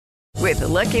With the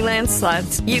Lucky Land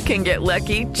Slots, you can get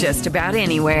lucky just about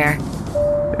anywhere.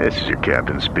 This is your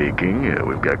captain speaking.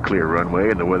 We've got clear runway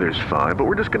and the weather's fine, but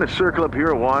we're just going to circle up here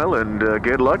a while and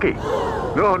get lucky.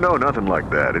 No, nothing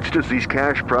like that. It's just these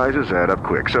cash prizes add up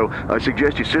quick. So I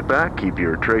suggest you sit back, keep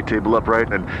your tray table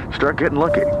upright, and start getting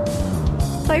lucky.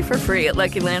 Play for free at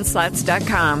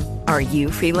LuckyLandSlots.com. Are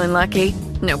you feeling lucky?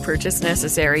 No purchase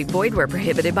necessary. Void where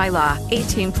prohibited by law.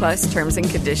 18 plus terms and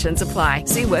conditions apply.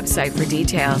 See website for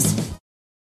details.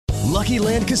 Lucky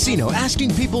Land Casino,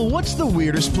 asking people, what's the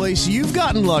weirdest place you've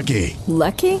gotten lucky?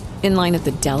 Lucky? In line at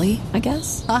the deli, I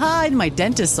guess? Aha, in my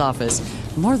dentist's office.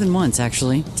 More than once,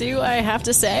 actually. Do I have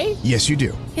to say? Yes, you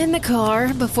do. In the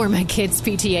car before my kids'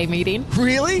 PTA meeting.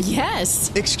 Really? Yes.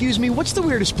 Excuse me, what's the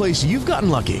weirdest place you've gotten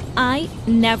lucky? I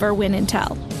never win and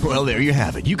tell. Well, there you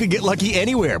have it. You can get lucky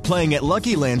anywhere, playing at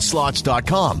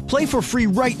LuckyLandSlots.com. Play for free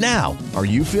right now. Are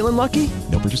you feeling lucky?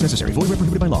 No purchase necessary. Void where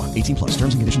prohibited by law. 18 plus.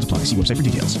 Terms and conditions apply. See website for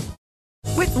details.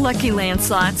 With Lucky Land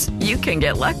Slots, you can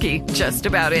get lucky just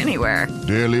about anywhere.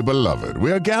 Dearly beloved,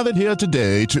 we are gathered here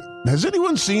today to... Has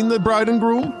anyone seen the bride and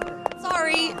groom?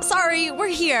 Sorry, we're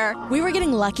here. We were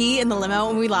getting lucky in the limo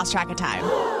and we lost track of time.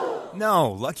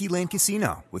 No, Lucky Land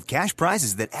Casino, with cash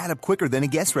prizes that add up quicker than a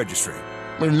guest registry.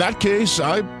 In that case,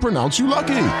 I pronounce you lucky.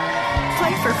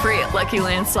 Play for free at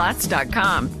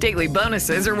LuckyLandSlots.com. Daily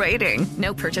bonuses are waiting.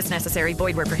 No purchase necessary.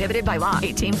 Void where prohibited by law.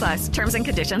 18 plus. Terms and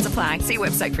conditions apply. See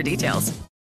website for details.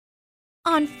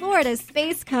 On Florida's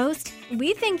Space Coast,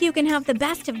 we think you can have the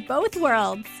best of both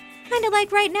worlds. Kind of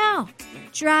like right now.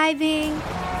 Driving,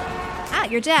 at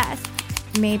your desk,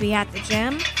 maybe at the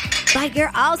gym, but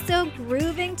you're also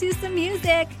grooving to some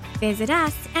music. Visit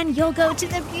us and you'll go to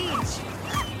the beach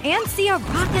and see a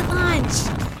rocket launch.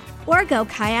 Or go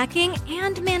kayaking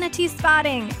and manatee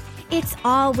spotting. It's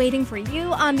all waiting for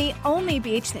you on the only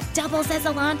beach that doubles as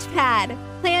a launch pad.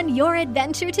 Plan your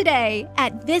adventure today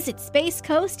at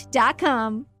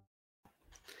visitspacecoast.com.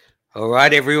 All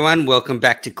right, everyone. Welcome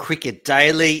back to Cricket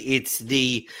Daily. It's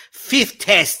the fifth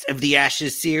test of the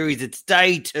Ashes series. It's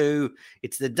day 2.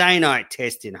 It's the day-night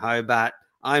test in Hobart.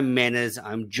 I'm Menners.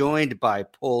 I'm joined by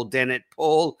Paul Dennett.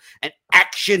 Paul, an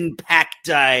action-packed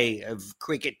day of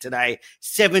cricket today.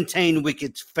 17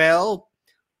 wickets fell.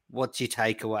 What's your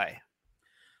takeaway?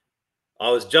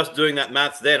 I was just doing that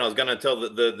maths then. I was going to tell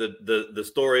the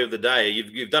story of the day.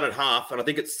 You've done it half, and I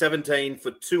think it's 17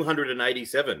 for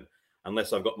 287,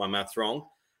 unless I've got my maths wrong.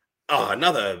 Oh,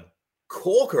 another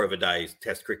corker of a day's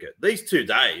test cricket. These 2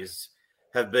 days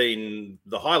have been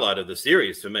the highlight of the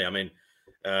series for me. I mean,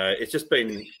 it's just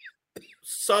been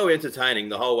so entertaining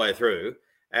the whole way through.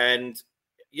 And,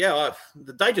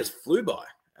 the day just flew by.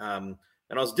 And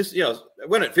I was just,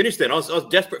 when it finished then, I was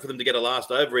desperate for them to get a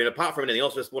last over. And apart from anything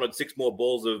else, just wanted 6 more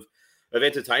balls of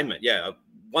entertainment. Yeah, a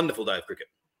wonderful day of cricket.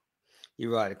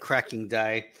 You're right, a cracking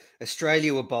day.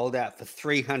 Australia were bowled out for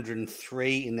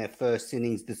 303 in their first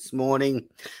innings this morning.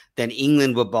 Then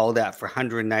England were bowled out for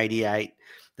 188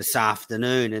 this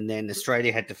afternoon. And then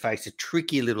Australia had to face a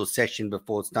tricky little session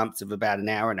before stumps of about an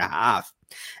hour and a half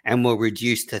and were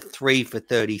reduced to 3 for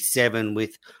 37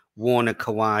 with Warner,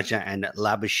 Khawaja and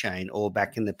Labuschagne all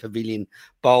back in the pavilion.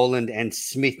 Boland and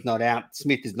Smith not out.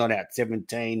 Smith is not out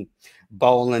 17.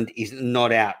 Boland is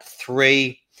not out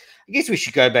 3. I guess we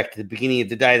should go back to the beginning of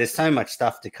the day. There's so much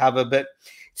stuff to cover, but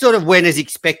sort of went as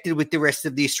expected with the rest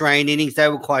of the Australian innings. They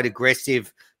were quite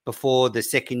aggressive before the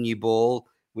second new ball,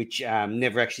 which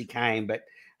never actually came. But,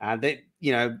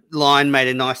 Lyon made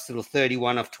a nice little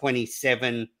 31 off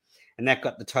 27, and that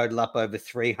got the total up over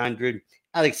 300.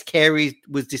 Alex Carey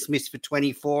was dismissed for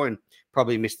 24 and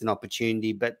probably missed an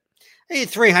opportunity. But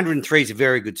 303 is a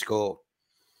very good score.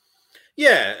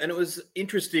 Yeah, and it was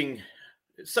interesting.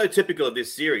 It's so typical of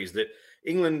this series that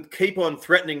England keep on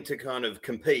threatening to kind of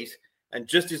compete. And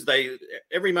just as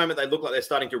every moment they look like they're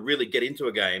starting to really get into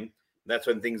a game, that's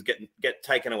when things get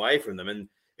taken away from them. And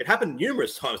it happened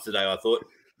numerous times today, I thought.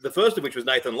 The first of which was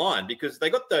Nathan Lyon, because they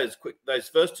got those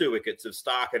first 2 wickets of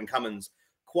Stark and Cummins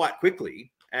quite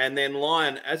quickly. And then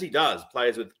Lyon, as he does,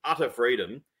 plays with utter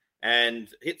freedom and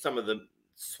hit some of the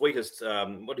sweetest,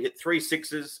 he hit 3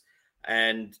 sixes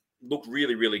and looked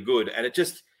really, really good. And it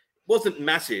just wasn't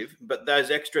massive, but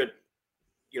those extra,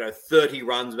 30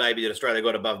 runs maybe that Australia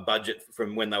got above budget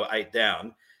from when they were 8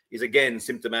 down is again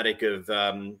symptomatic of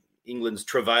England's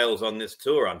travails on this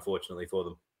tour, unfortunately for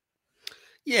them.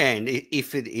 Yeah, and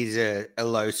if it is a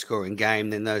low-scoring game,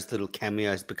 then those little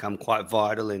cameos become quite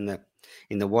vital in the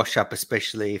wash-up,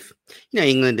 especially if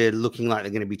England are looking like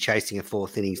they're going to be chasing a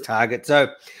 4th innings target.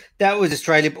 So that was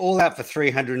Australia all out for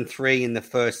 303 in the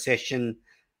first session.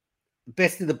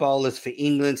 Best of the bowlers for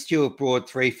England: Stuart Broad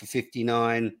 3 for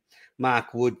 59,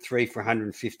 Mark Wood, 3 for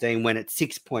 115, went at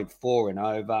 6.4 and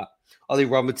over. Ollie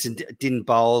Robinson didn't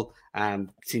bowl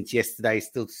since yesterday,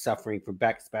 still suffering from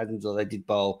back spasms, although they did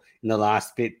bowl in the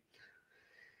last bit.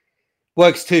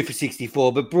 Wokes 2 for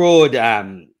 64, but Broad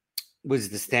was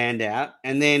the standout.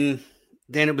 And then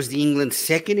it was the England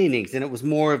second innings, and it was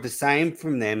more of the same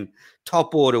from them.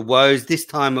 Top order woes. This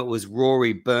time it was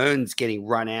Rory Burns getting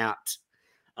run out.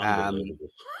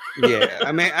 Yeah,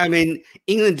 I mean,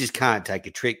 England just can't take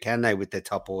a trick, can they, with their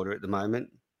top order at the moment?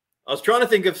 I was trying to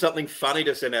think of something funny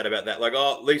to send out about that. Like,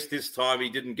 at least this time he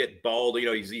didn't get bowled. You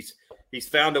know, he's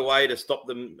found a way to stop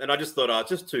them. And I just thought, it's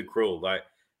just too cruel. Like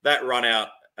that run out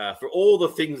for all the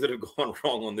things that have gone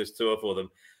wrong on this tour for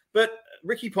them. But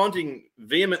Ricky Ponting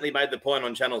vehemently made the point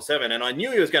on Channel 7, and I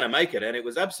knew he was going to make it, and it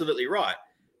was absolutely right,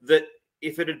 that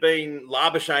if it had been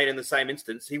Labuschagne in the same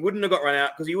instance, he wouldn't have got run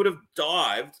out because he would have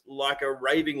dived like a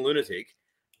raving lunatic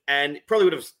and probably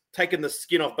would have taken the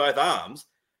skin off both arms.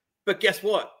 But guess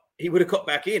what? He would have got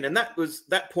back in. And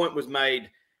that point was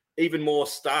made even more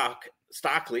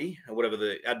starkly, or whatever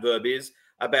the adverb is,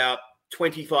 about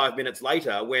 25 minutes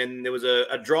later when there was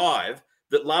a drive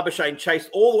that Labuschagne chased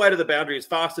all the way to the boundary as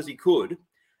fast as he could.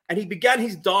 And he began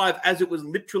his dive as it was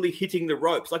literally hitting the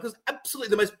ropes. Like, it was absolutely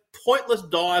the most pointless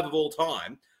dive of all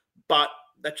time. But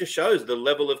that just shows the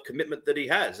level of commitment that he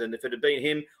has. And if it had been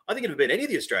him, I think if it had been any of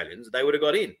the Australians, they would have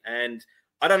got in. And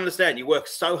I don't understand. You work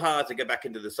so hard to get back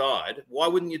into the side. Why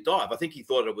wouldn't you dive? I think he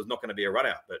thought it was not going to be a run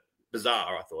out, but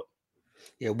bizarre, I thought.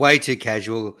 Yeah, way too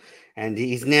casual. And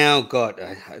he's now got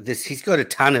he's got a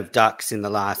ton of ducks in the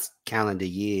last calendar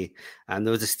year.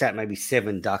 There was a stat, maybe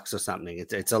 7 ducks or something.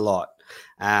 It's a lot.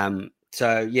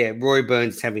 So, yeah, Rory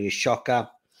Burns is having a shocker.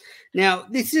 Now,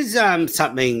 this is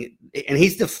something, and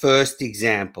he's the first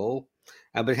example,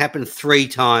 but it happened 3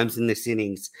 times in this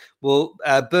innings. Well,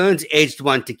 Burns edged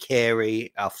one to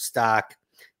Carey off Stark.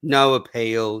 No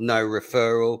appeal, no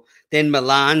referral. Then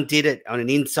Milan did it on an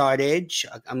inside edge.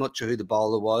 I'm not sure who the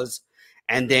bowler was.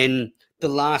 And then the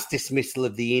last dismissal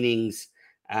of the innings,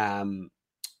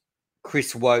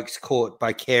 Chris Wokes caught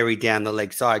by Carey down the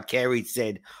leg side. Carey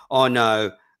said, oh,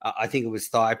 no, I think it was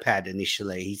thigh pad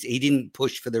initially. He didn't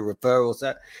push for the referral.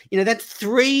 So, that's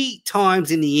 3 times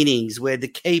in the innings where the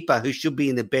keeper, who should be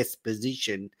in the best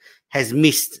position, has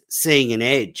missed seeing an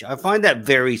edge. I find that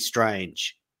very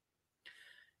strange.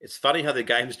 It's funny how the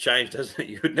game's changed, hasn't it?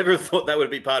 You would never have thought that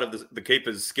would be part of the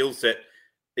keeper's skill set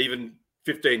even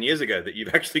 15 years ago, that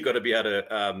you've actually got to be able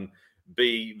to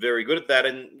be very good at that.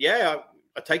 And, yeah,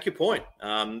 I take your point.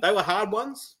 They were hard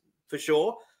ones, for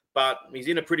sure, but he's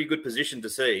in a pretty good position to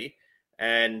see.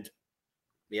 And,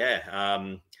 yeah,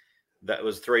 that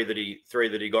was 3 that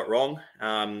he got wrong.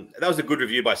 That was a good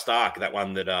review by Stark, that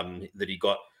one that he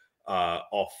got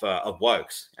off of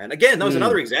Wokes. And, again, that was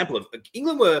another example of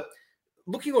England were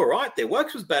looking all right there.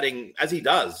 Wokes was batting as he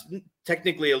does,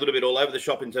 technically a little bit all over the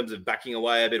shop in terms of backing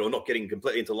away a bit or not getting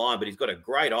completely into line, but he's got a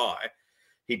great eye.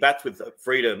 He bats with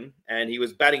freedom, and he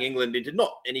was batting England into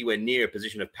not anywhere near a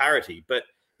position of parity. But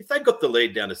if they'd got the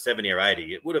lead down to 70 or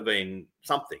 80, it would have been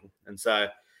something. And so,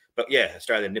 but yeah,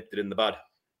 Australia nipped it in the bud.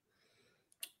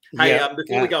 Hey,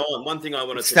 before we go on, one thing I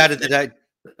wanted to... Start of the day.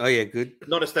 Oh, yeah, good.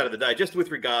 Not a stat of the day, just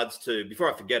with regards to,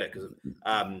 before I forget it, because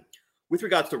with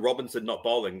regards to Robinson not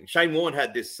bowling, Shane Warne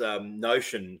had this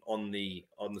notion on the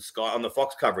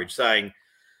Fox coverage saying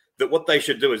that what they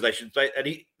should do is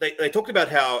they talked about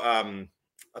how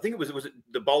I think it was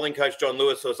the bowling coach John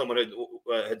Lewis or someone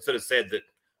had sort of said that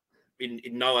in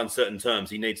no uncertain terms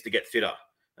he needs to get fitter.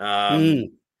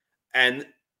 And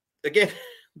again,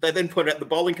 they then pointed out the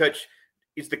bowling coach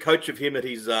is the coach of him at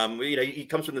his he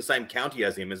comes from the same county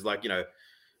as him. As like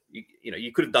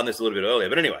you could have done this a little bit earlier,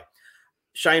 but anyway.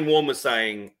 Shane Warne was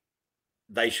saying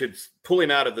they should pull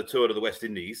him out of the tour to the West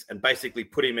Indies and basically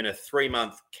put him in a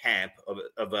 3-month camp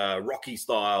of a Rocky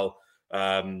style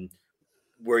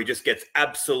where he just gets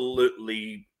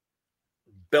absolutely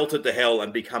belted to hell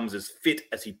and becomes as fit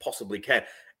as he possibly can.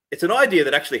 It's an idea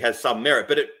that actually has some merit,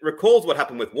 but it recalls what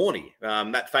happened with Warney,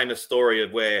 that famous story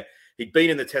of where he'd been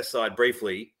in the test side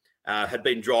briefly, had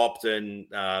been dropped and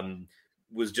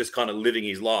was just kind of living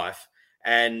his life.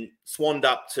 And swanned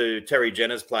up to Terry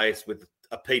Jenner's place with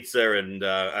a pizza and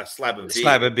a slab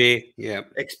of beer. Yeah.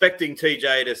 Expecting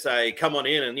TJ to say, come on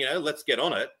in and, let's get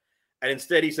on it. And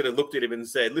instead he sort of looked at him and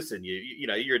said, listen,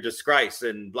 you're a disgrace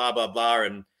and blah, blah, blah.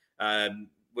 And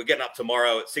we're getting up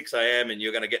tomorrow at 6 a.m. and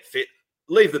you're going to get fit.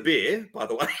 Leave the beer, by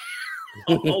the way.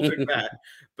 I'll drink that.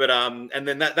 But and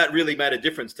then that really made a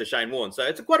difference to Shane Warne. So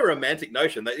it's quite a romantic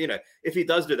notion that, if he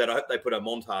does do that, I hope they put a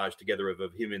montage together of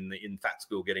him in fat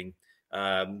school getting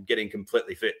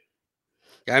completely fit.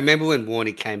 I remember when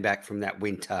Warney came back from that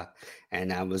winter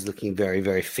and was looking very,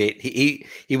 very fit. He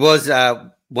was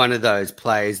one of those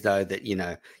players, though, that, you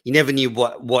never knew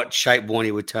what shape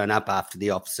Warney would turn up after the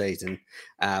off season.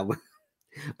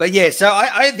 But yeah, so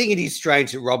I think it is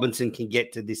strange that Robinson can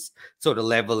get to this sort of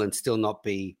level and still not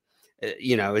be,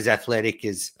 as athletic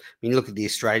as, look at the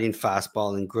Australian fast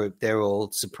bowling group. They're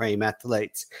all supreme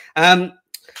athletes.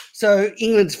 So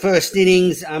England's first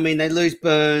innings, they lose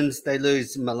Burns, they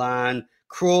lose Milan,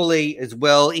 Crawley as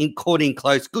well, caught in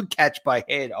close. Good catch by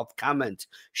Head off Cummins,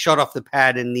 shot off the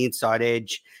pad and the inside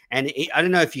edge. And I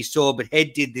don't know if you saw, but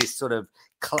Head did this sort of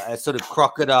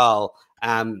crocodile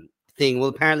thing. Well,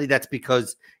 apparently that's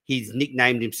because he's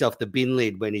nicknamed himself the bin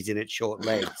lid when he's in its short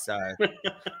leg. So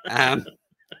I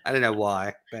don't know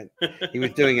why, but he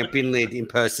was doing a bin lid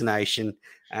impersonation.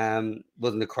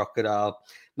 Wasn't a crocodile.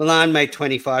 Milan made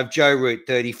 25, Joe Root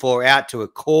 34, out to a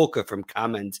corker from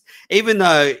Cummins. Even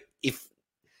though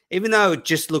it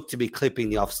just looked to be clipping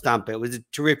the off stump, it was a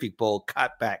terrific ball,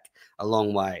 cut back a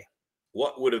long way.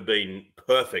 What would have been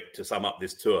perfect to sum up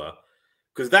this tour,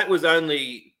 because that was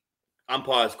only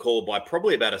umpire's call by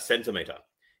probably about a centimetre,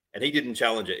 and he didn't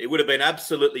challenge it. It would have been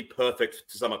absolutely perfect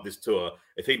to sum up this tour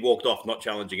if he'd walked off not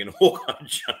challenging and Hawkeye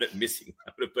shot it missing.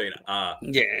 That would have been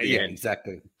yeah,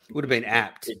 exactly. It would have been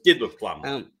apt. It did look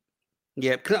plumb.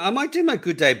 Yeah, I might do my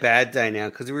good day, bad day now,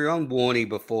 because we were on Warney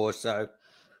before, so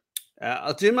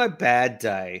I'll do my bad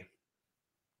day.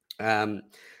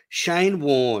 Shane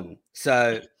Warne.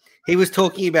 So he was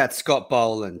talking about Scott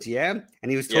Boland, yeah?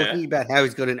 And he was talking about how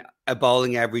he's got a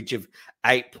bowling average of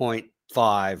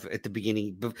 8.5 at the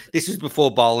beginning. This was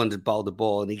before Boland had bowled the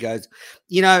ball. And he goes,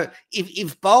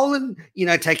 if Boland,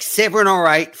 takes 7 or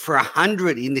 8 for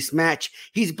 100 in this match,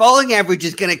 his bowling average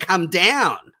is going to come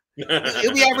down.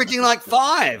 He'll be averaging like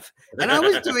 5. And I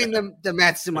was doing the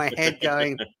maths in my head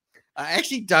going, I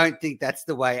actually don't think that's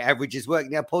the way averages work.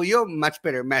 Now, Paul, you're much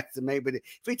better at maths than me, but if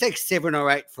he takes 7 or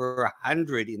 8 for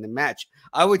 100 in the match,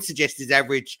 I would suggest his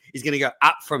average is going to go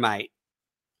up from 8.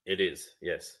 It is,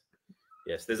 yes.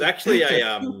 Yes, there's actually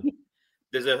a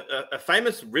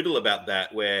famous riddle about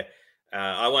that where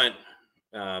I won't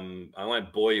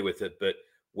bore you with it, but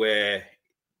where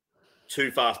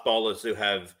two fast bowlers who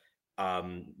have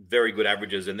very good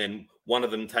averages, and then one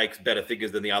of them takes better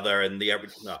figures than the other, and the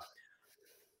average. No.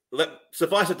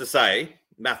 Suffice it to say,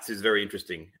 maths is very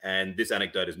interesting, and this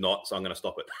anecdote is not, so I'm going to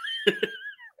stop it.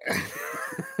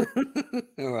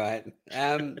 All right.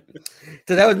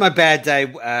 So that was my bad day.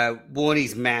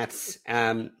 Warney's maths.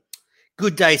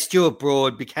 Good day. Stuart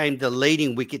Broad became the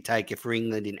leading wicket taker for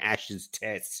England in Ashes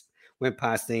tests. Went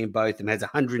past them both and has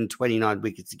 129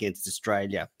 wickets against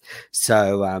Australia.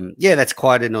 So, that's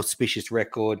quite an auspicious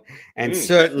record. And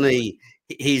certainly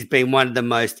he's been one of the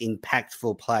most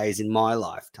impactful players in my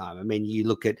lifetime. You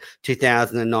look at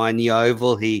 2009, the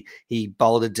Oval, he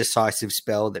bowled a decisive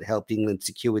spell that helped England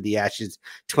secure the Ashes.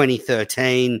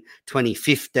 2013,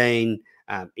 2015,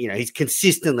 he's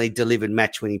consistently delivered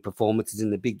match-winning performances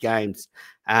in the big games.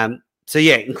 So,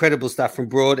 incredible stuff from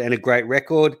Broad and a great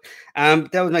record. That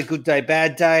was my good day,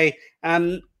 bad day.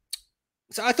 So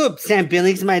I thought Sam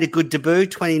Billings made a good debut,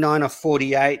 29 off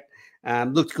 48.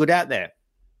 Looked good out there.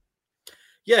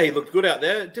 Yeah, he looked good out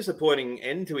there. Disappointing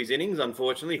end to his innings,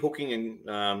 unfortunately, hooking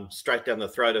and straight down the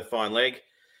throat of fine leg.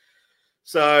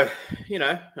 So, he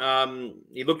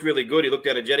looked really good. He looked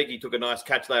energetic. He took a nice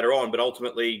catch later on, but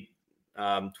ultimately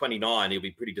 29, he'll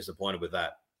be pretty disappointed with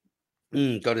that.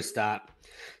 Got to start.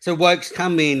 So Wokes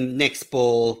come in next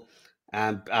ball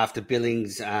after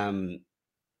Billings.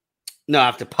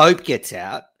 After Pope gets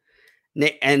out,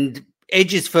 and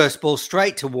Edge's first ball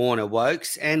straight to Warner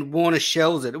Wokes, and Warner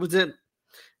shells it. It was a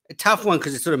tough one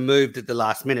because it sort of moved at the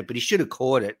last minute, but he should have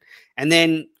caught it. And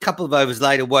then a couple of overs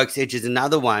later, Wokes edges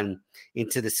another one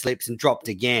into the slips and dropped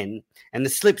again. And the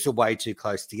slips are way too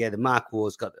close together. Mark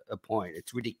Waugh's got a point.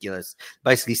 It's ridiculous,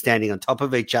 basically standing on top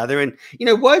of each other. And,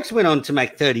 Wokes went on to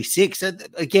make 36.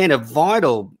 Again, a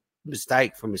vital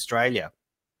mistake from Australia.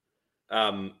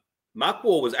 Mark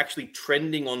Waugh was actually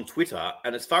trending on Twitter,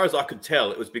 and as far as I could tell,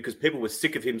 it was because people were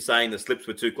sick of him saying the slips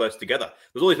were too close together. There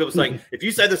was all these people saying, if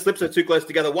you say the slips are too close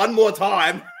together one more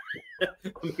time.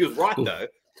 He was right, though.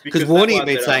 Because Warney had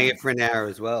been saying it for an hour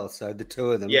as well, so the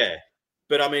two of them. Yeah,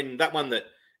 but that one that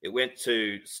it went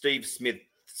to Steve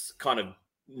Smith's kind of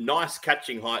nice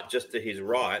catching height just to his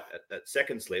right at that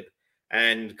second slip,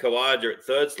 and Khawaja at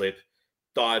third slip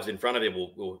dives in front of him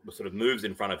or sort of moves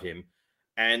in front of him.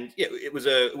 And it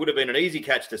would have been an easy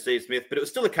catch to Steve Smith, but it was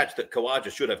still a catch that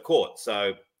Khawaja should have caught.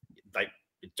 So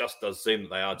it just does seem that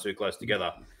they are too close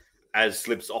together, as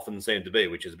slips often seem to be,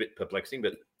 which is a bit perplexing,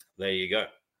 but there you go.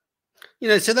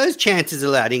 So those chances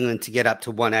allowed England to get up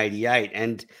to 188,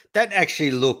 and that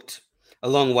actually looked a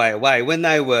long way away. When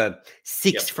they were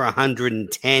 6 for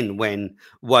 110 when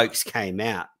Wokes came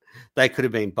out, they could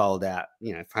have been bowled out,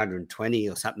 for 120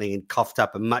 or something and coughed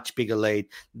up a much bigger lead.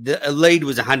 The lead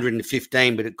was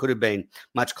 115, but it could have been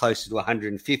much closer to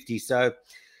 150. So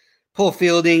poor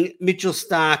fielding. Mitchell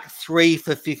Starc, 3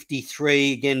 for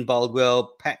 53, again bowled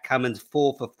well. Pat Cummins,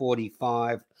 4 for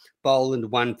 45. Boland,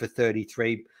 1 for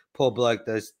 33. Poor bloke,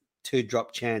 those 2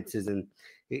 drop chances, and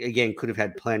again could have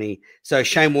had plenty. So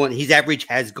Shane Warne, his average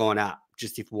has gone up.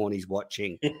 Just if Warnie's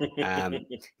watching,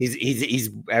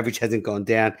 his average hasn't gone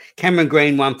down. Cameron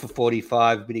Green, 1 for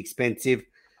 45, a bit expensive.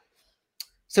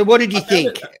 So what did you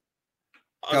think?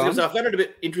 I found it a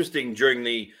bit interesting during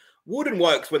the Wood and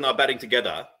Wokes when they were batting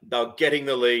together. They were getting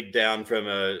the lead down from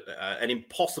an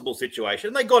impossible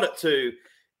situation. They got it to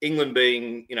England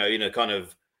being, in a kind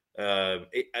of,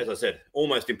 as I said,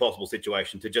 almost impossible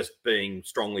situation to just being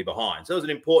strongly behind. So it was an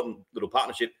important little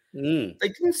partnership. They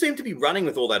didn't seem to be running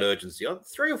with all that urgency.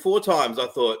 3 or 4 times I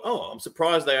thought, I'm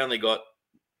surprised they only got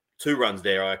 2 runs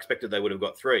there. I expected they would have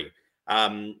got 3.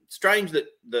 Strange that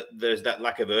there's that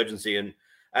lack of urgency. And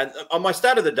on my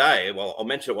stat of the day, well, I'll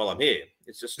mention it while I'm here.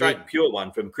 It's a straight pure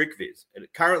one from CricViz. And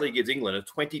it currently gives England a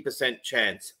 20%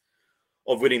 chance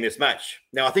of winning this match.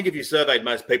 Now, I think if you surveyed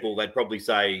most people, they'd probably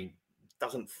say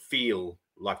doesn't feel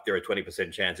like they're a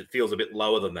 20% chance. It feels a bit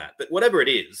lower than that. But whatever it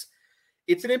is,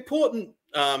 it's an important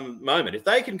moment. If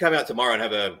they can come out tomorrow and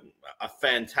have a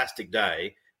fantastic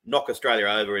day, knock Australia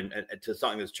over and to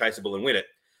something that's chaseable and win it,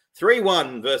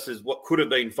 3-1 versus what could have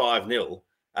been 5-0,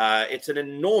 it's an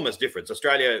enormous difference.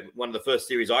 Australia, one of the first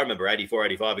series I remember,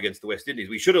 84-85 against the West Indies,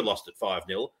 we should have lost at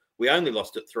 5-0. We only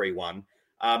lost at 3-1.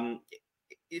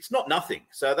 It's not nothing.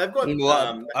 So they've got...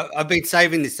 I've been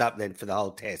saving this up then for the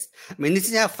whole test. I mean, this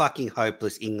is how fucking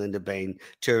hopeless England have been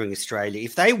touring Australia.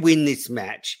 If they win this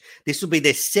match, this will be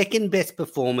their second best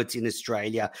performance in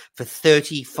Australia for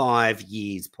 35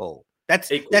 years, Paul.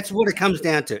 That's what it comes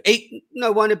down to.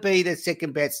 Won't it be their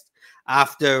second best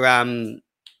after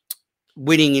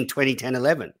winning in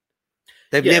 2010-11?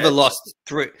 They've never lost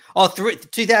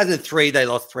 2003, they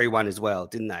lost 3-1 as well,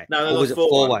 didn't they? No, they or lost was it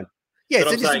 4-1? Yeah, but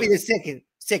so this will be the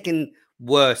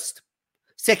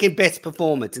second best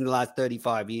performance in the last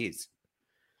 35 years.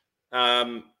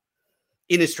 In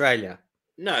Australia.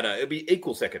 No, it'll be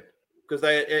equal second because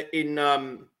they in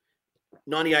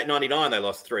 98-99 they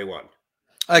lost 3-1.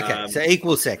 Okay, so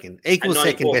equal second best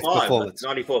performance.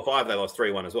 94-5 they lost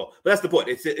 3-1 as well. But that's the point.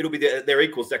 It'll be their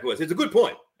equal second worst. It's a good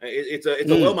point. It's a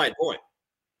well-made point.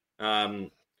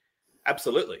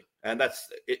 Absolutely, and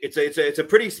it's a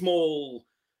pretty small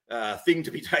thing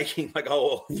to be taking, like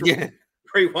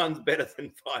 3-1's better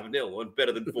than 5-0 or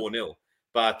better than 4-0.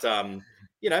 But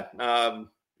it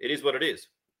is what it is.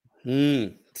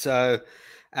 So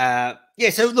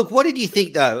look, what did you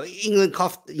think though? England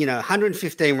coughed,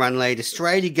 115 run lead,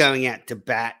 Australia going out to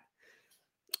bat.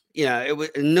 It was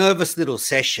a nervous little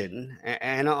session,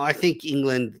 and I think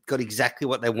England got exactly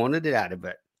what they wanted out of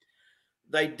it.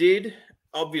 They did.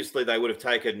 Obviously, they would have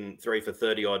taken 3 for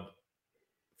 30 odd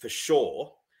for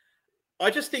sure. I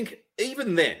just think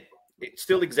even then, it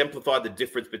still exemplified the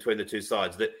difference between the two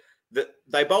sides, that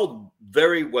they bowled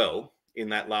very well in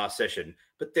that last session,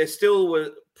 but there still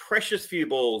were precious few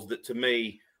balls that to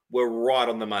me were right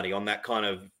on the money on that kind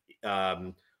of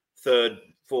third,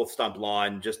 fourth stump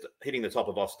line, just hitting the top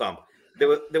of off stump. There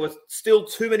were still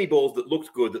too many balls that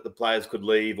looked good that the players could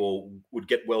leave or would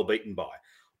get well beaten by.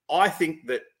 I think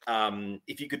that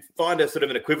if you could find a sort of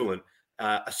an equivalent,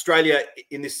 Australia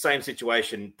in this same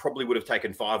situation probably would have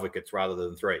taken 5 wickets rather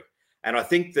than 3. And I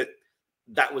think that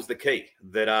was the key,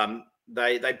 that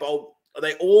they bowled.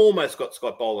 They almost got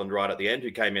Scott Boland right at the end,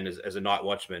 who came in as a night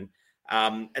watchman.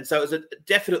 And so it was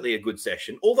definitely a good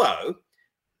session, although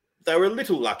they were a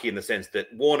little lucky in the sense that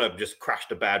Warner just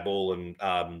crashed a bad ball and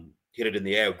hit it in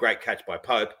the air. Great catch by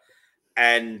Pope.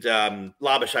 And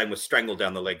Labuschagne was strangled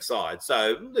down the leg side.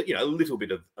 So, a little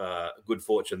bit of good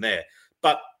fortune there.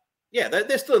 But, yeah,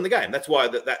 they're still in the game. That's why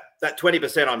that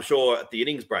 20%, I'm sure, at the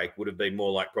innings break would have been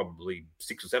more like probably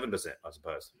 6 or 7%, I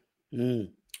suppose.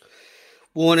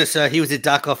 Warner, so he was a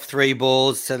duck off 3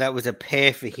 balls, so that was a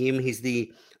pair for him. He's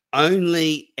the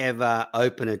only ever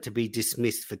opener to be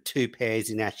dismissed for 2 pairs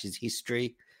in Ashes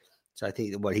history. So I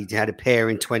think he had a pair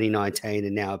in 2019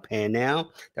 and now a pair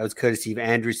now. That was courtesy of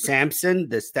Andrew Sampson,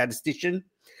 the statistician.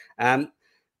 As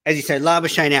you say,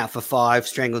 Labuschagne out for 5,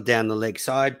 strangled down the leg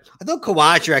side. I thought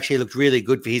Khawaja actually looked really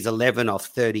good for his 11 off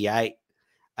 38.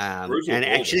 And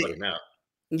actually,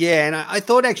 yeah, and I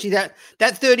thought actually that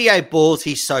 38 balls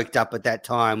he soaked up at that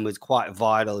time was quite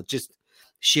vital. Just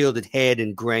shielded head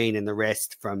and Green and the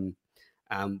rest from,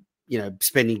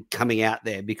 coming out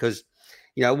there because,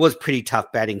 it was pretty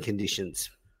tough batting conditions.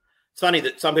 It's funny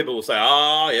that some people will say,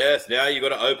 "Oh, yes, now you got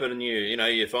to open and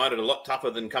you find it a lot tougher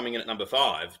than coming in at number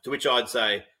 5." To which I'd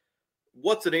say,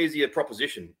 what's an easier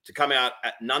proposition, to come out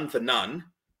at none for none,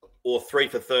 or 3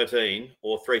 for 13,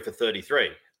 or 3 for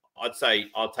 33? I'd say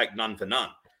I'll take none for none.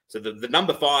 So the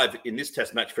number 5 in this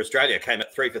Test match for Australia came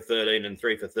at 3 for 13 and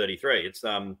 3 for 33. It's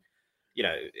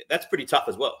that's pretty tough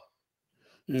as well.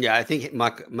 Yeah, I think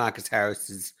Marcus Harris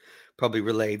is probably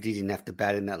relieved he didn't have to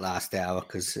bat in that last hour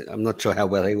because I'm not sure how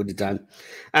well he would have done.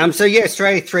 Australia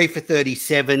 3 for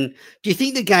 37. Do you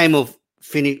think the game will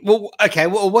finish? Well, okay.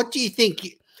 Well, what do you think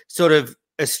sort of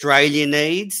Australia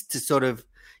needs to sort of,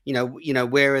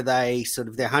 where are they? Sort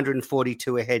of they're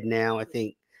 142 ahead now, I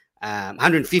think,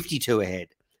 152 ahead.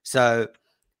 So,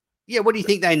 yeah, what do you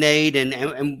think they need,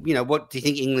 and what do you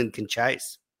think England can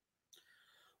chase?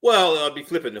 Well, I'd be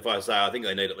flippant if I say I think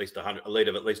they need at least a lead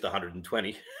of at least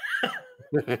 120.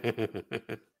 I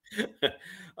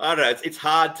don't know. It's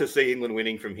hard to see England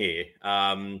winning from here.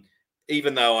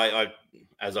 Even though I,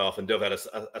 as I often do, I've had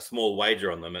a small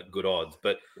wager on them at good odds,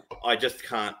 but I just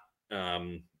can't.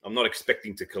 I'm not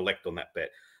expecting to collect on that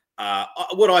bet.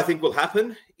 What I think will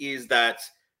happen is that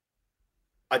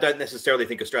I don't necessarily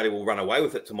think Australia will run away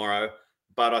with it tomorrow,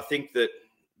 but I think that,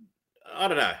 I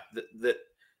don't know, that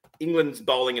England's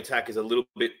bowling attack is a little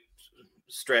bit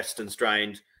stressed and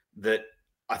strained, that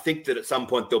I think that at some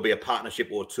point there'll be a partnership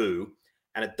or two,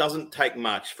 and it doesn't take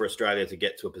much for Australia to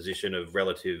get to a position of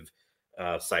relative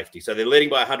safety. So they're leading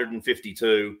by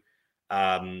 152.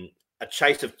 A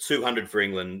chase of 200 for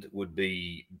England would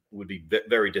be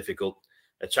very difficult.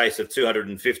 A chase of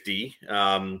 250,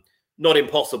 not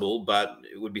impossible, but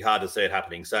it would be hard to see it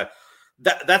happening. So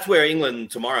that's where England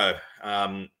tomorrow,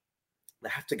 they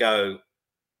have to go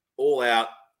all out,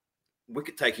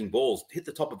 wicket-taking balls, hit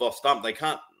the top of off stump. They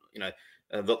can't,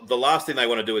 the last thing they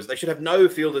want to do is they should have no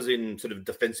fielders in sort of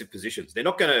defensive positions. They're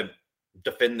not going to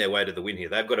defend their way to the win here.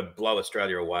 They've got to blow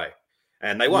Australia away,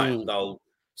 and they won't. They'll,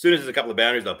 as soon as there's a couple of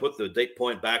boundaries, they'll put the deep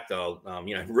point back. They'll,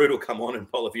 Root will come on and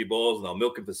bowl a few balls, and they'll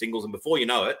milk him for singles. And before you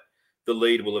know it, the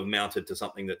lead will have mounted to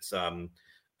something that's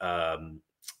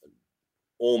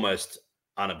almost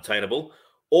unobtainable.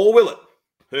 Or will it?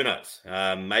 Who knows?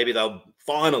 Maybe they'll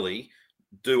finally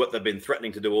do what they've been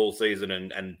threatening to do all season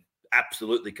and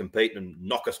absolutely compete and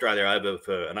knock Australia over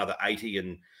for another 80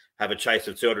 and have a chase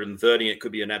of 230. It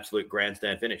could be an absolute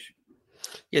grandstand finish.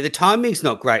 Yeah, the timing's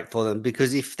not great for them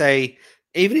because even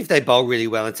if they bowl really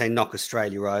well and say knock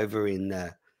Australia over in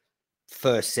the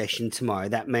first session tomorrow,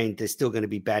 that means they're still going to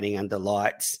be batting under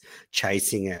lights,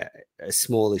 chasing a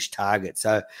smallish target.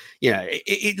 So,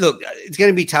 look, it's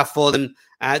going to be tough for them.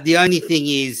 The only thing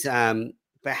is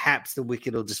perhaps the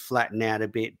wicket will just flatten out a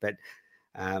bit, but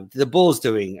the ball's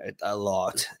doing a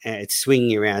lot. It's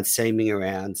swinging around, seaming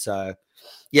around. So,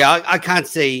 yeah, I can't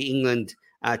see England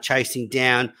chasing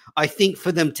down. I think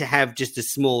for them to have just a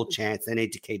small chance, they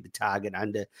need to keep the target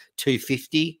under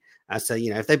 250. So,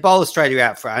 if they bowl Australia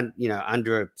out for,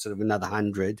 under sort of another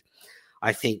 100,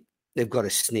 I think they've got a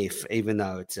sniff, even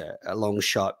though it's a long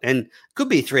shot. And it could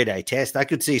be a 3-day test. I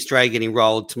could see Australia getting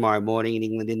rolled tomorrow morning in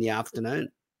England in the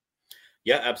afternoon.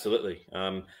 Yeah, absolutely.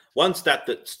 One stat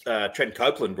that Trent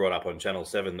Copeland brought up on Channel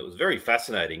 7 that was very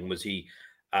fascinating was he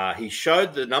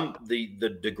showed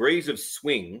the degrees of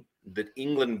swing that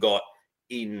England got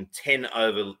in 10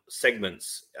 over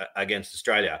segments against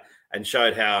Australia, and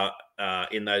showed how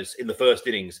in the first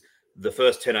innings, the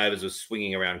first 10 overs was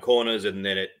swinging around corners, and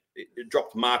then it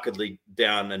dropped markedly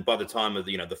down. And by the time of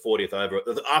the 40th over,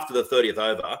 after the 30th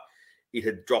over, it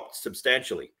had dropped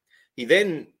substantially. He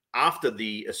then, after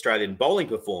the Australian bowling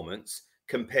performance,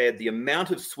 compared the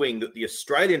amount of swing that the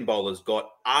Australian bowlers got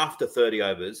after 30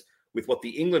 overs with what the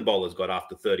England bowlers got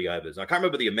after 30 overs. I can't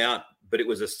remember the amount, but it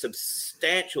was a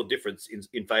substantial difference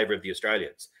in favour of the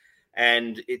Australians.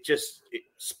 And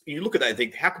you look at that and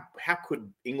think, how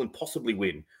could England possibly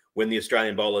win when the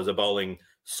Australian bowlers are bowling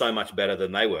so much better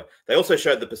than they were? They also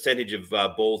showed the percentage of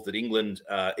balls that England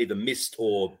either missed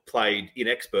or played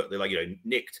inexpertly,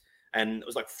 nicked. And it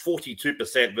was like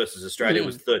 42% versus Australia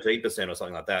was 13% or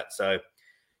something like that. So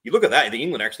you look at that, I think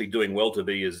England are actually doing well to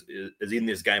be as in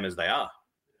this game as they are.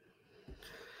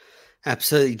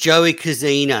 Absolutely. Joey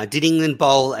Kazina, did England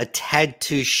bowl a tad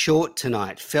too short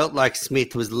tonight? Felt like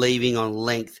Smith was leaving on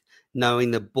length, knowing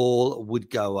the ball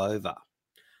would go over.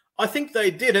 I think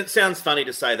they did. It sounds funny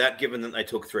to say that, given that they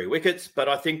took 3 wickets, but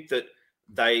I think that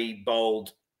they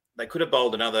could have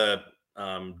bowled another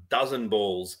dozen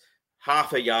balls,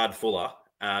 half a yard fuller,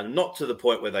 not to the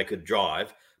point where they could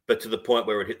drive, but to the point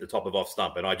where it hit the top of off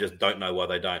stump, and I just don't know why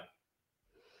they don't.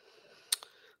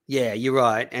 Yeah, you're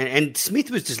right. And Smith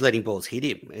was just letting balls hit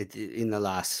him in the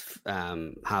last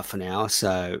half an hour.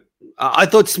 So I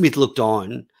thought Smith looked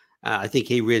on. I think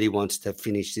he really wants to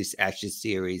finish this Ashes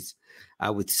series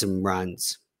with some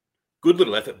runs. Good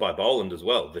little effort by Boland as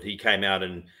well, that he came out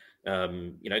and,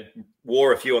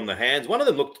 wore a few on the hands. One of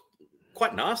them looked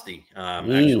quite nasty,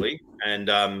 actually.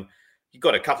 And he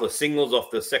got a couple of singles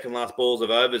off the second last balls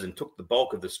of overs and took the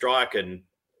bulk of the strike and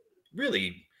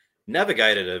really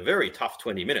navigated a very tough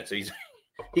 20 minutes.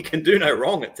 He can do no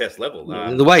wrong at test level.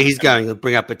 The way he's going, he'll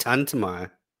bring up a ton tomorrow.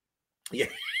 Yeah.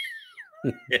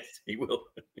 Yes, he will.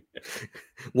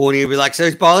 Warney will be like, so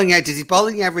does his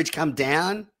bowling average come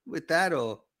down with that?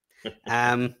 Or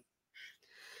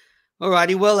all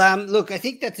righty. Well, look, I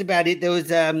think that's about it. There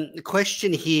was a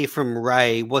question here from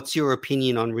Ray. What's your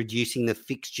opinion on reducing the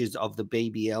fixtures of the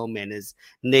BBL men as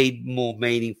need more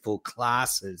meaningful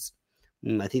classes?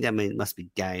 I think that must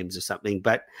be games or something.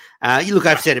 But look,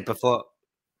 I've said it before.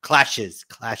 Clashes.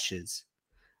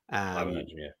 I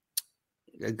imagine, yeah.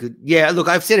 Good. Yeah, look,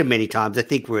 I've said it many times. I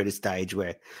think we're at a stage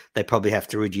where they probably have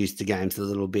to reduce the games a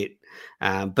little bit.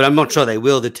 But I'm not sure they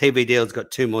will. The TV deal's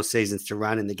got 2 more seasons to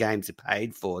run and the games are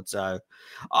paid for. So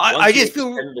I just feel...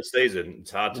 end of the season,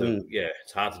 it's hard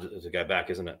to go back,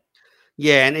 isn't it?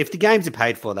 Yeah, and if the games are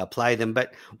paid for, they'll play them.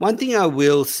 But one thing I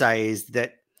will say is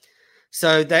that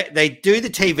so they do the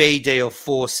TV deal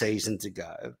 4 seasons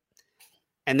ago.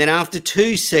 And then after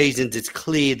 2 seasons, it's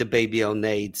clear the BBL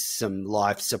needs some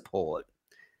life support.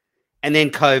 And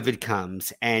then COVID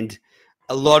comes, and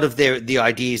a lot of the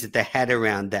ideas that they had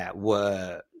around that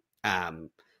were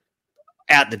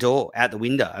out the door, out the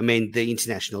window. I mean, the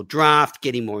international draft,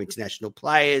 getting more international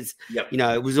players. Yep.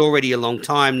 It was already a long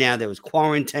time now. There was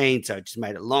quarantine, so it just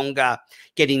made it longer.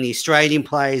 Getting the Australian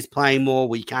players playing more,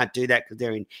 well, you can't do that because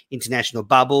they're in international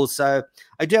bubbles. So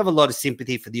I do have a lot of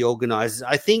sympathy for the organisers.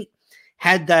 I think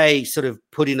had they sort of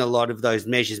put in a lot of those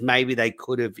measures, maybe they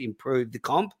could have improved the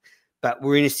comp, but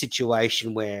we're in a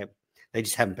situation where they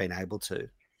just haven't been able to.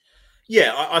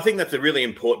 Yeah, I think that's a really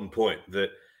important point.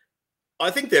 That I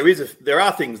think there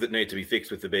are things that need to be fixed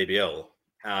with the BBL,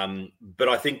 but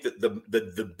I think that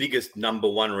the biggest number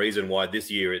one reason why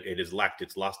this year it has lacked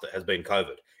its luster has been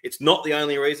COVID. It's not the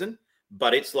only reason,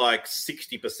 but it's like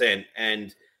 60%,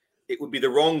 and it would be the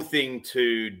wrong thing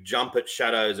to jump at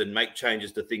shadows and make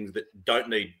changes to things that don't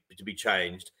need to be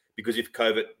changed, because if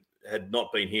COVID had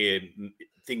not been here,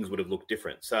 things would have looked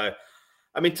different. So,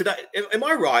 I mean, today, am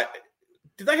I right?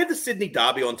 Did they have the Sydney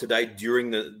Derby on today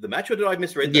during the match, or did I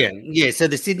misread that? Yeah. So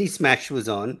the Sydney Smash was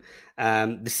on.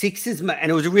 The Sixers, and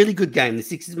it was a really good game. The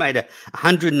Sixers made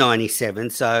 197.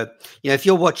 So, if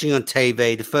you're watching on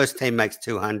TV, the first team makes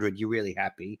 200, you're really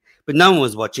happy. But no one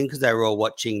was watching because they were all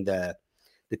watching the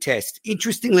test.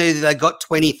 Interestingly, they got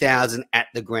 20,000 at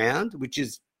the ground, which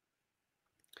is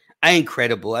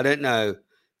incredible. I don't know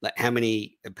how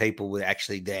many people were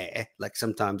actually there. Like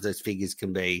sometimes those figures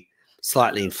can be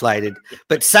slightly inflated,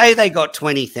 but say they got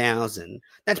 20,000.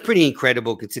 That's pretty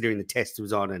incredible considering the test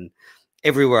was on and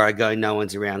everywhere I go, no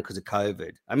one's around because of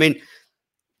COVID. I mean,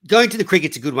 going to the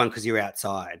cricket's a good one because you're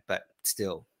outside, but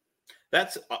still.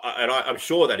 I'm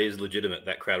sure that is legitimate,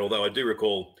 that crowd. Although I do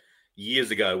recall years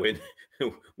ago when,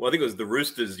 well, I think it was the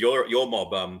Roosters, your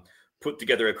mob, put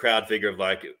together a crowd figure of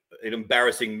like an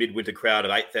embarrassing midwinter crowd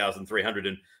of 8,300.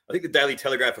 And I think the Daily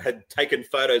Telegraph had taken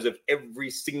photos of every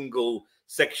single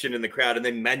section in the crowd and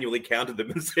then manually counted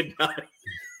them and said, no,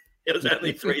 it was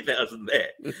only 3,000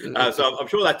 there. So I'm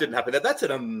sure that didn't happen. That's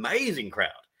an amazing crowd.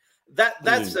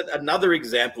 That's another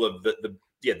example of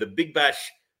the Big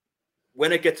Bash.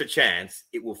 When it gets a chance,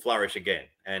 it will flourish again.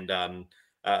 And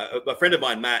a friend of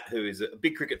mine, Matt, who is a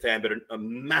big cricket fan, but a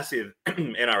massive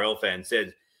NRL fan,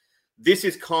 said, this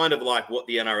is kind of like what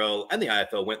the NRL and the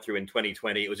AFL went through in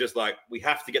 2020. It was just like, we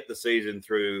have to get the season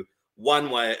through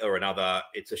one way or another.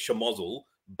 It's a schmozzle,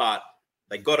 but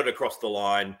they got it across the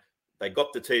line. They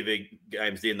got the TV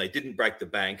games in. They didn't break the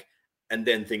bank. And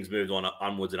then things moved on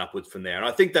onwards and upwards from there. And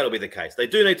I think that'll be the case. They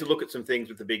do need to look at some things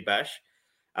with the Big Bash.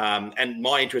 And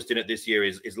my interest in it this year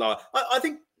is lower. I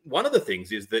think one of the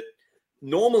things is that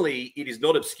normally it is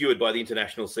not obscured by the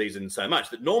international season so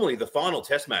much, that normally the final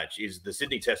test match is the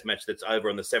Sydney test match that's over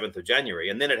on the 7th of January,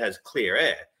 and then it has clear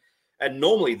air. And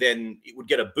normally then it would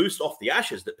get a boost off the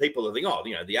Ashes that people are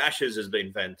thinking, the Ashes has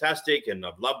been fantastic and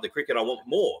I've loved the cricket, I want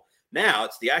more. Now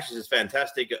it's the Ashes is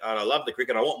fantastic and I love the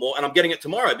cricket, I want more, and I'm getting it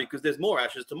tomorrow because there's more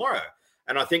Ashes tomorrow.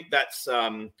 And I think that's,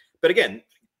 but again,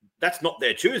 that's not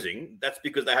their choosing. That's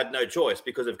because they had no choice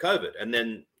because of COVID. And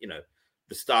then,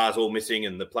 the stars all missing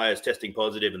and the players testing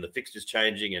positive and the fixtures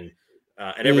changing. And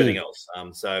and everything else.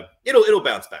 So it'll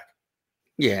bounce back.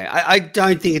 Yeah, I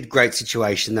don't think it's a great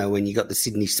situation, though, when you got the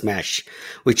Sydney Smash,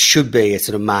 which should be a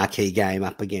sort of marquee game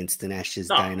up against an Ashes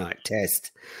day-night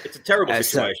test. It's a terrible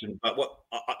situation, but what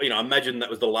I imagine that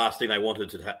was the last thing they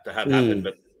wanted to have happen,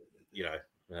 but,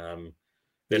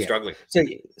 they're struggling.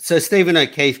 So Stephen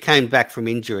O'Keefe came back from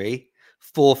injury,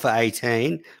 4 for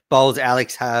 18, bowls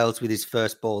Alex Hales with his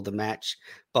first ball of the match,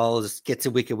 gets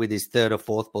a wicket with his third or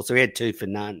fourth ball, so he had 2 for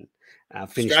none.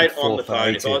 Straight on the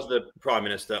phone. If I was the Prime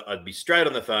Minister, I'd be straight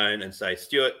on the phone and say,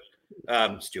 Steve,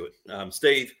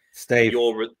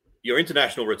 your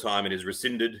international retirement is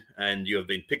rescinded and you have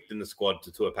been picked in the squad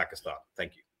to tour Pakistan.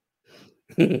 Thank you.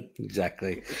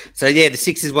 Exactly. So, yeah, the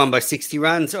Sixers won by 60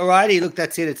 runs. All righty. Look,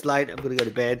 that's it. It's late. I'm going to go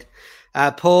to bed.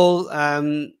 Paul,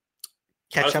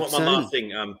 catch up soon. One last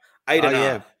thing.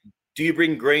 8.5. Do you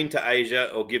bring Green to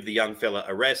Asia or give the young fella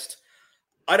a rest?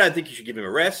 I don't think you should give him a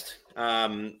rest.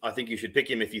 I think you should pick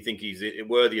him if you think he's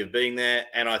worthy of being there.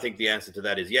 And I think the answer to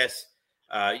that is yes.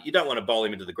 You don't want to bowl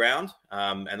him into the ground,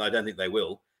 and I don't think they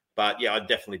will. But, yeah, I'd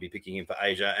definitely be picking him for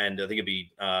Asia. And I think it'd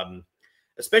be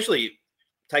especially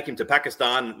take him to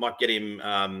Pakistan, might get him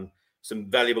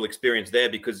some valuable experience there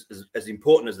because as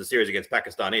important as the series against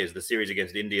Pakistan is, the series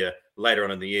against India later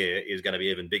on in the year is going to be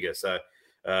even bigger. So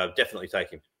definitely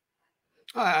take him.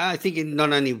 I think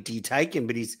not only do you take him,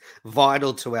 but he's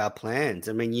vital to our plans.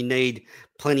 I mean, you need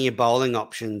plenty of bowling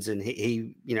options, and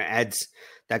he adds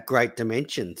that great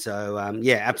dimension. So,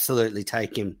 absolutely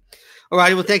take him. All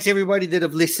right. Well, thanks everybody that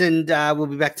have listened. We'll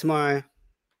be back tomorrow.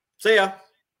 See ya.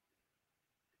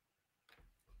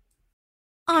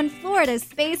 On Florida's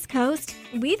Space Coast,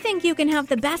 we think you can have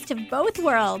the best of both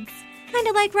worlds. Kind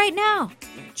of like right now.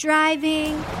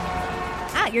 Driving,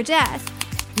 at your desk,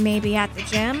 maybe at the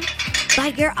gym.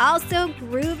 But you're also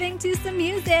grooving to some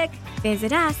music.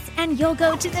 Visit us and you'll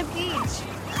go to the beach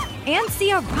and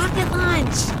see a rocket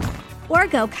launch. Or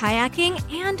go kayaking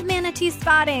and manatee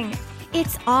spotting.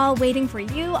 It's all waiting for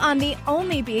you on the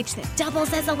only beach that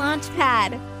doubles as a launch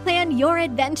pad. Plan your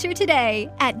adventure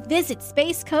today at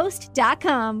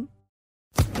visitspacecoast.com.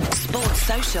 Sports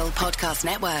Social Podcast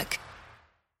Network.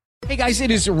 Hey guys, it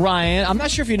is Ryan. I'm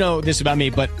not sure if you know this about me,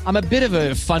 but I'm a bit of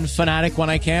a fun fanatic when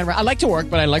I can. I like to work,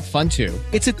 but I like fun too.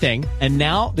 It's a thing. And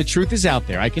now the truth is out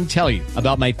there. I can tell you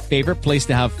about my favorite place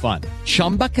to have fun.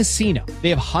 Chumba Casino. They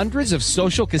have hundreds of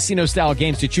social casino style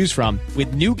games to choose from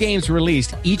with new games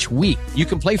released each week. You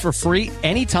can play for free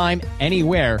anytime,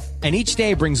 anywhere. And each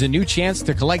day brings a new chance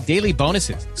to collect daily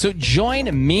bonuses. So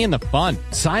join me in the fun.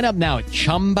 Sign up now at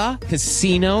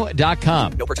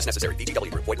ChumbaCasino.com. No purchase necessary.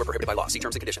 VGW Group. Void where prohibited by law. See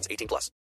terms and conditions. 18+.